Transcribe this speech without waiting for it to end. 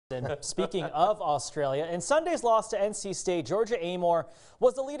And speaking of Australia, in Sunday's loss to NC State, Georgia Amoore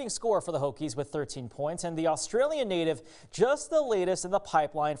was the leading scorer for the Hokies with 13 points, and the Australian native just the latest in the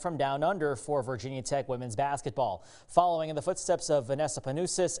pipeline from down under for Virginia Tech women's basketball, following in the footsteps of Vanessa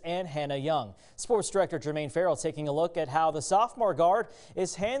Panousis and Hannah Young. Sports director Jermaine Ferrell taking a look at how the sophomore guard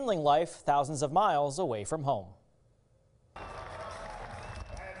is handling life thousands of miles away from home.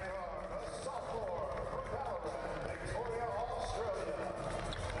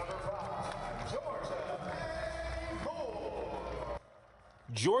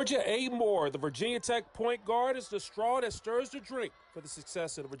 Georgia Amoore, the Virginia Tech point guard, is the straw that stirs the drink for the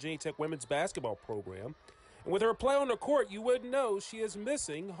success of the Virginia Tech women's basketball program. And with her play on the court, you wouldn't know she is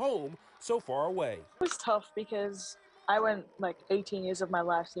missing home so far away. It was tough because I went like 18 years of my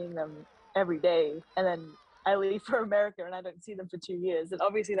life seeing them every day, and then I leave for America and I don't see them for 2 years. And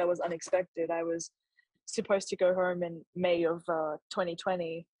obviously that was unexpected. I was supposed to go home in May of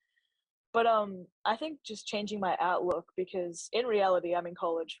 2020. But I think just changing my outlook, because in reality, I'm in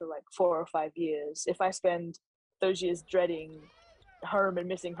college for like 4 or 5 years. If I spend those years dreading home and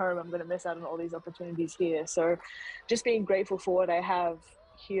missing home, I'm going to miss out on all these opportunities here. So just being grateful for what I have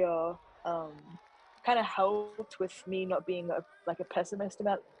here kind of helped with me not being a pessimist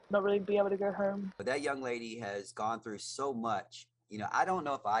about not really being able to go home. But that young lady has gone through so much. You know, I don't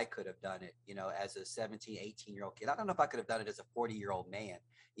know if I could have done it, you know, as a 17, 18-year-old kid. I don't know if I could have done it as a 40-year-old man.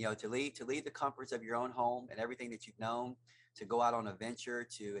 You know, to leave the comforts of your own home and everything that you've known, to go out on a venture,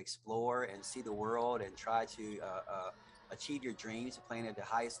 to explore and see the world and try to achieve your dreams, playing at the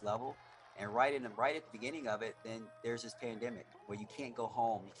highest level. And right at the beginning of it, then there's this pandemic where you can't go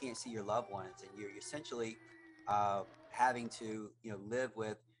home, you can't see your loved ones, and you're essentially having to, you know, live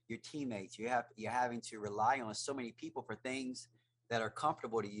with your teammates. You're having to rely on so many people for things that are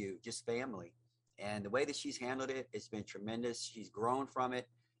comfortable to you, just family. And the way that she's handled it, it's been tremendous. She's grown from it.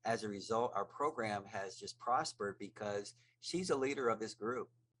 As a result, our program has just prospered because she's a leader of this group.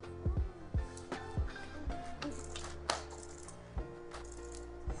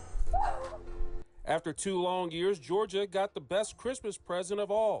 After 2 long years, Georgia got the best Christmas present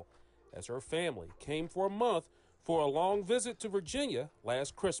of all, as her family came for a month for a long visit to Virginia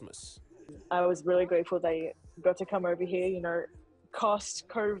last Christmas. I was really grateful they got to come over here, you know, cost,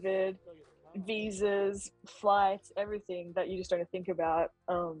 COVID, visas, flights, everything that you just don't think about.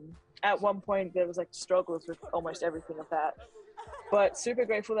 At one point there was like struggles with almost everything of that, but super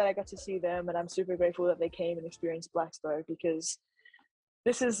grateful that I got to see them, and I'm super grateful that they came and experienced Blacksburg, because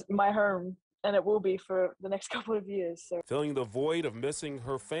this is my home and it will be for the next couple of years. So filling the void of missing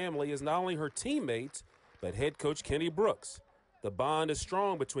her family is not only her teammates but head coach Kenny Brooks. The bond is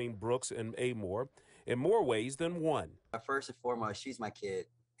strong between Brooks and Amoore in more ways than one. First and foremost, she's my kid.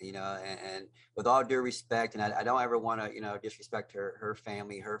 You know, and with all due respect, and I don't ever want to, you know, disrespect her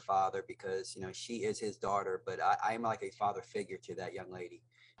family, her father, because, you know, she is his daughter, but I'm like a father figure to that young lady,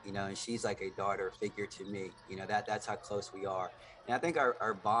 you know, and she's like a daughter figure to me. You know, that's how close we are. And I think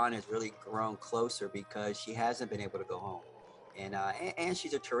our bond has really grown closer because she hasn't been able to go home. And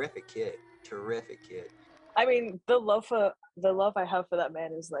she's a terrific kid. I mean, the love I have for that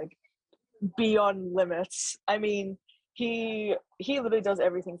man is like beyond limits. I mean, he literally does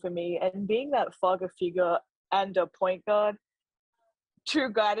everything for me, and being that father figure and a point guard, 2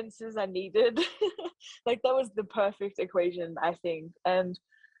 guidances I needed. Like that was the perfect equation, I think. And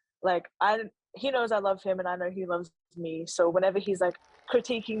like he knows I love him and I know he loves me, so whenever he's like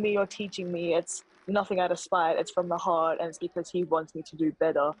critiquing me or teaching me, it's nothing out of spite, it's from the heart, and it's because he wants me to do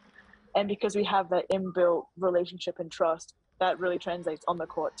better. And because we have that inbuilt relationship and trust, that really translates on the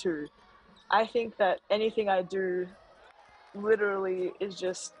court too. I think that anything I do literally is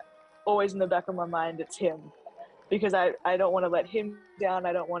just always in the back of my mind, it's him, because I don't want to let him down.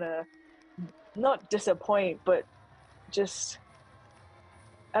 I don't want to not disappoint, but just,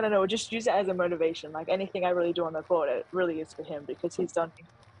 I don't know, just use it as a motivation. Like anything I really do on the court, it really is for him, because he's done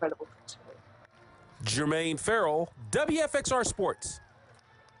incredible things for me. Jermaine Ferrell, Wfxr Sports.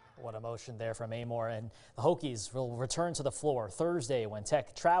 What emotion there from Amoore. And the Hokies will return to the floor Thursday when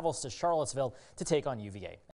Tech travels to Charlottesville to take on UVA.